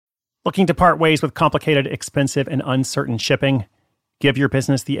Looking to part ways with complicated, expensive, and uncertain shipping? Give your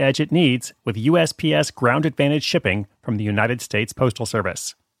business the edge it needs with USPS Ground Advantage shipping from the United States Postal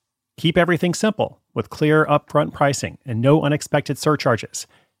Service. Keep everything simple with clear upfront pricing and no unexpected surcharges.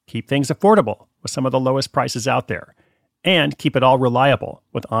 Keep things affordable with some of the lowest prices out there. And keep it all reliable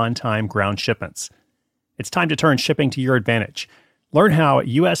with on-time ground shipments. It's time to turn shipping to your advantage. Learn how at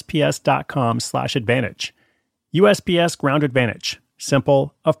USPS.com/advantage. USPS Ground Advantage.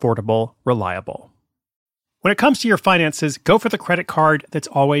 Simple, affordable, reliable. When it comes to your finances, go for the credit card that's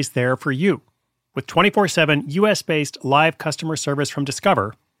always there for you. With 24/7 US-based live customer service from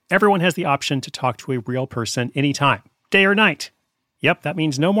Discover, everyone has the option to talk to a real person anytime, day or night. Yep, that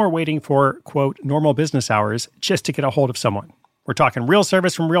means no more waiting for, quote, normal business hours just to get a hold of someone. We're talking real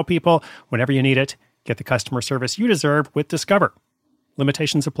service from real people whenever you need it. Get the customer service you deserve with Discover.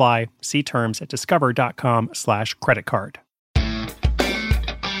 Limitations apply. See terms at discover.com/creditcard.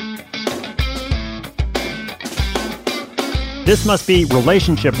 This must be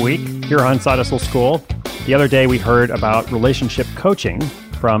relationship week here on Side Hustle School. The other day we heard about relationship coaching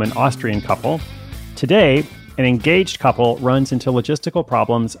from an Austrian couple. Today, an engaged couple runs into logistical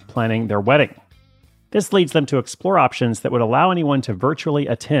problems planning their wedding. This leads them to explore options that would allow anyone to virtually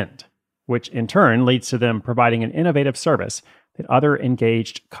attend, which in turn leads to them providing an innovative service that other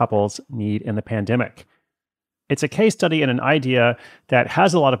engaged couples need in the pandemic. It's a case study and an idea that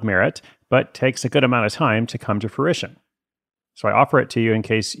has a lot of merit, but takes a good amount of time to come to fruition. So I offer it to you in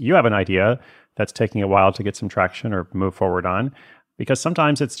case you have an idea that's taking a while to get some traction or move forward on, because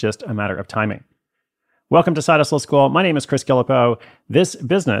sometimes it's just a matter of timing. Welcome to Side Hustle School. My name is Chris Gillipo. This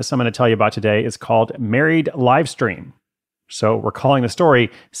business I'm going to tell you about today is called Married LiveStream. So we're calling the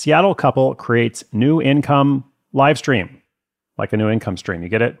story, Seattle Couple Creates New Income LiveStream. Like a new income stream, you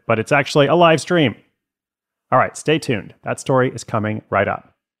get it? But it's actually a live stream. All right, stay tuned. That story is coming right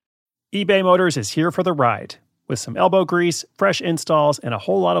up. eBay Motors is here for the ride. With some elbow grease, fresh installs, and a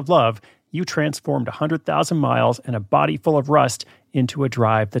whole lot of love, you transformed 100,000 miles and a body full of rust into a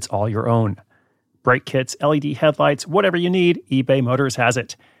drive that's all your own. Brake kits, LED headlights, whatever you need, eBay Motors has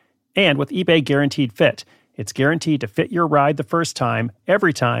it. And with eBay Guaranteed Fit, it's guaranteed to fit your ride the first time,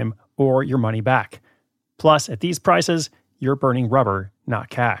 every time, or your money back. Plus, at these prices, you're burning rubber, not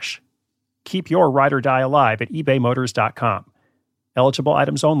cash. Keep your ride or die alive at ebaymotors.com. Eligible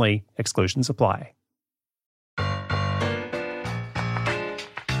items only, exclusions apply.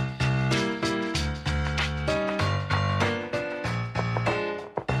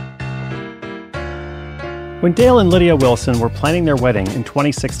 When Dale and Lydia Wilson were planning their wedding in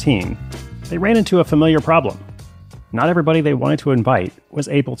 2016, they ran into a familiar problem. Not everybody they wanted to invite was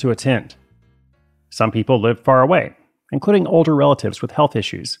able to attend. Some people lived far away, including older relatives with health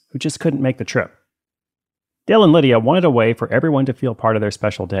issues who just couldn't make the trip. Dale and Lydia wanted a way for everyone to feel part of their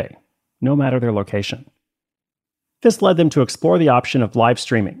special day, no matter their location. This led them to explore the option of live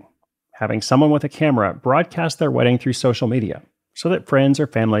streaming, having someone with a camera broadcast their wedding through social media so that friends or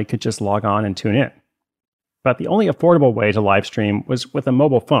family could just log on and tune in. But the only affordable way to live stream was with a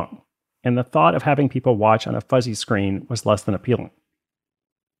mobile phone, and the thought of having people watch on a fuzzy screen was less than appealing.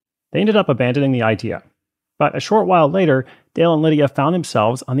 They ended up abandoning the idea, but a short while later, Dale and Lydia found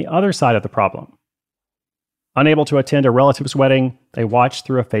themselves on the other side of the problem. Unable to attend a relative's wedding, they watched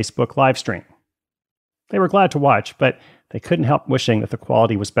through a Facebook live stream. They were glad to watch, but they couldn't help wishing that the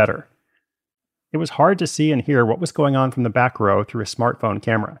quality was better. It was hard to see and hear what was going on from the back row through a smartphone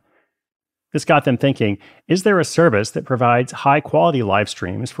camera. This got them thinking, is there a service that provides high-quality live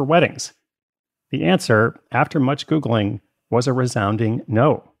streams for weddings? The answer, after much Googling, was a resounding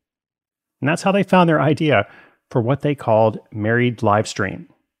no. And that's how they found their idea for what they called Married LiveStream.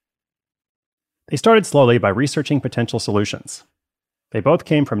 They started slowly by researching potential solutions. They both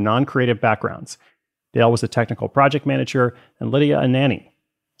came from non-creative backgrounds. Dale was a technical project manager and Lydia a nanny,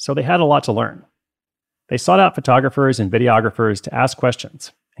 so they had a lot to learn. They sought out photographers and videographers to ask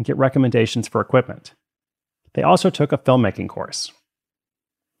questions and get recommendations for equipment. They also took a filmmaking course.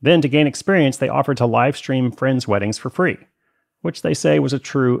 Then, to gain experience, they offered to live stream friends' weddings for free, which they say was a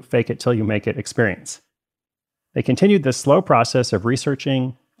true fake-it-till-you-make-it experience. They continued this slow process of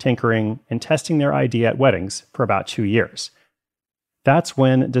researching, tinkering, and testing their idea at weddings for about 2 years. That's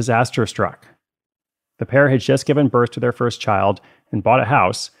when disaster struck. The pair had just given birth to their first child and bought a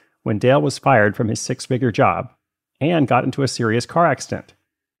house when Dale was fired from his 6-figure job and got into a serious car accident.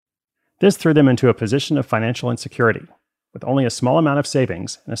 This threw them into a position of financial insecurity, with only a small amount of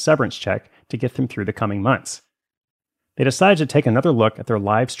savings and a severance check to get them through the coming months. They decided to take another look at their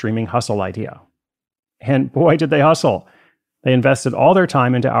live streaming hustle idea. And boy, did they hustle! They invested all their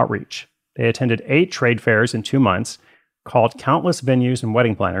time into outreach. They attended 8 trade fairs in 2 months, called countless venues and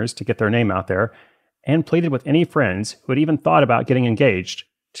wedding planners to get their name out there, and pleaded with any friends who had even thought about getting engaged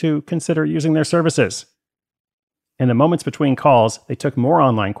to consider using their services. In the moments between calls, they took more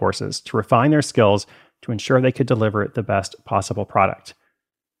online courses to refine their skills to ensure they could deliver the best possible product.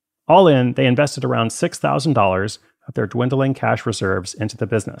 All in, they invested around $6,000 of their dwindling cash reserves into the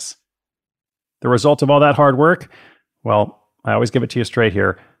business. The result of all that hard work? Well, I always give it to you straight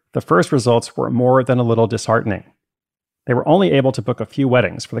here. The first results were more than a little disheartening. They were only able to book a few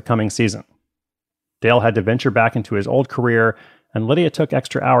weddings for the coming season. Dale had to venture back into his old career, and Lydia took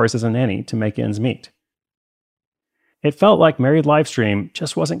extra hours as a nanny to make ends meet. It felt like married LiveStream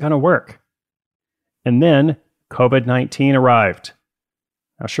just wasn't going to work. And then COVID-19 arrived.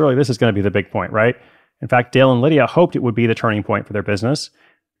 Now, surely this is going to be the big point, right? In fact, Dale and Lydia hoped it would be the turning point for their business.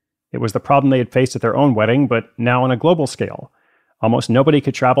 It was the problem they had faced at their own wedding, but now on a global scale. Almost nobody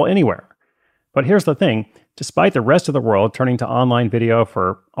could travel anywhere. But here's the thing, despite the rest of the world turning to online video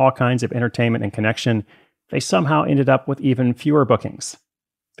for all kinds of entertainment and connection, they somehow ended up with even fewer bookings.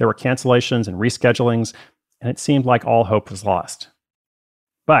 There were cancellations and reschedulings, and it seemed like all hope was lost.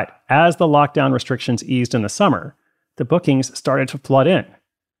 But as the lockdown restrictions eased in the summer, the bookings started to flood in.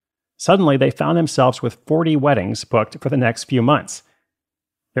 Suddenly, they found themselves with 40 weddings booked for the next few months.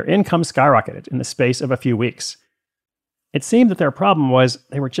 Their income skyrocketed in the space of a few weeks. It seemed that their problem was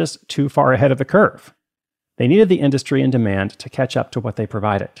they were just too far ahead of the curve. They needed the industry and demand to catch up to what they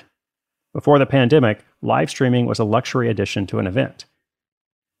provided. Before the pandemic, live streaming was a luxury addition to an event.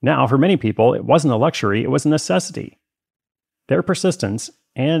 Now, for many people, it wasn't a luxury, it was a necessity. Their persistence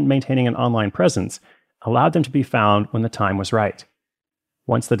and maintaining an online presence allowed them to be found when the time was right.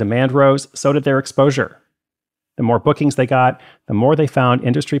 Once the demand rose, so did their exposure. The more bookings they got, the more they found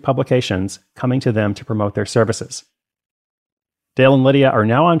industry publications coming to them to promote their services. Dale and Lydia are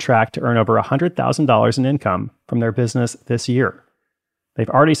now on track to earn over $100,000 in income from their business this year. They've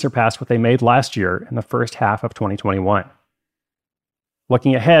already surpassed what they made last year in the first half of 2021.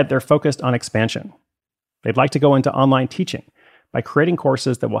 Looking ahead, they're focused on expansion. They'd like to go into online teaching by creating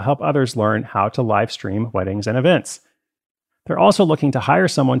courses that will help others learn how to live stream weddings and events. They're also looking to hire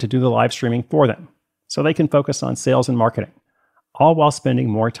someone to do the live streaming for them, so they can focus on sales and marketing, all while spending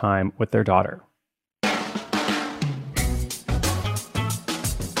more time with their daughter.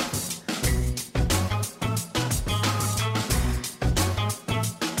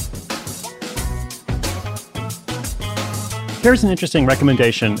 Here's an interesting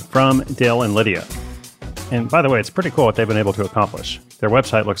recommendation from Dale and Lydia. And by the way, it's pretty cool what they've been able to accomplish. Their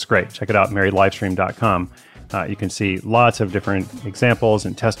website looks great. Check it out, marriedlivestream.com. You can see lots of different examples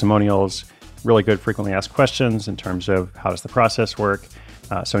and testimonials, really good frequently asked questions in terms of how does the process work.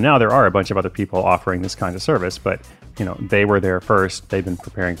 So now there are a bunch of other people offering this kind of service, but they were there first. They've been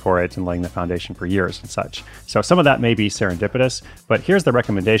preparing for it and laying the foundation for years and such. So some of that may be serendipitous, but here's the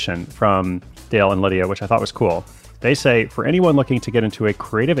recommendation from Dale and Lydia, which I thought was cool. They say, for anyone looking to get into a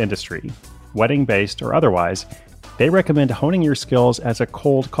creative industry, wedding-based or otherwise, they recommend honing your skills as a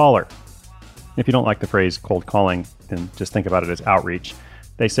cold caller. If you don't like the phrase cold calling, then just think about it as outreach.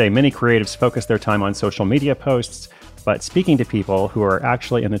 They say many creatives focus their time on social media posts, but speaking to people who are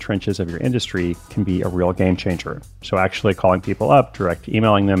actually in the trenches of your industry can be a real game changer. So actually calling people up, direct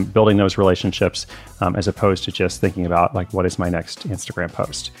emailing them, building those relationships, as opposed to just thinking about what is my next Instagram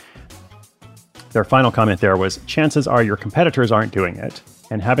post. Their final comment there was, chances are your competitors aren't doing it,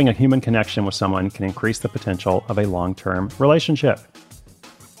 and having a human connection with someone can increase the potential of a long-term relationship.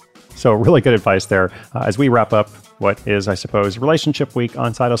 So really good advice there as we wrap up what is, I suppose, Relationship Week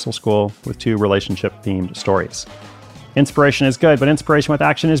on Side Hustle School with 2 relationship-themed stories. Inspiration is good, but inspiration with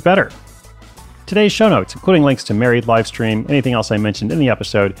action is better. Today's show notes, including links to Married Livestream, anything else I mentioned in the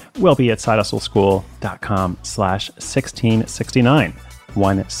episode, will be at sidehustleschool.com/1669.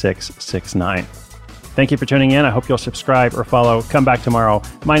 1669. Thank you for tuning in. I hope you'll subscribe or follow. Come back tomorrow.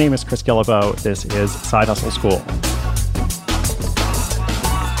 My name is Chris Gillibo. This is Side Hustle School.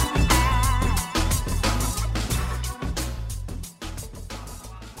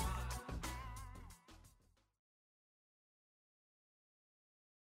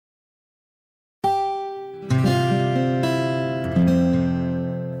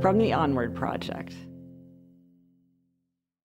 From the Onward Project.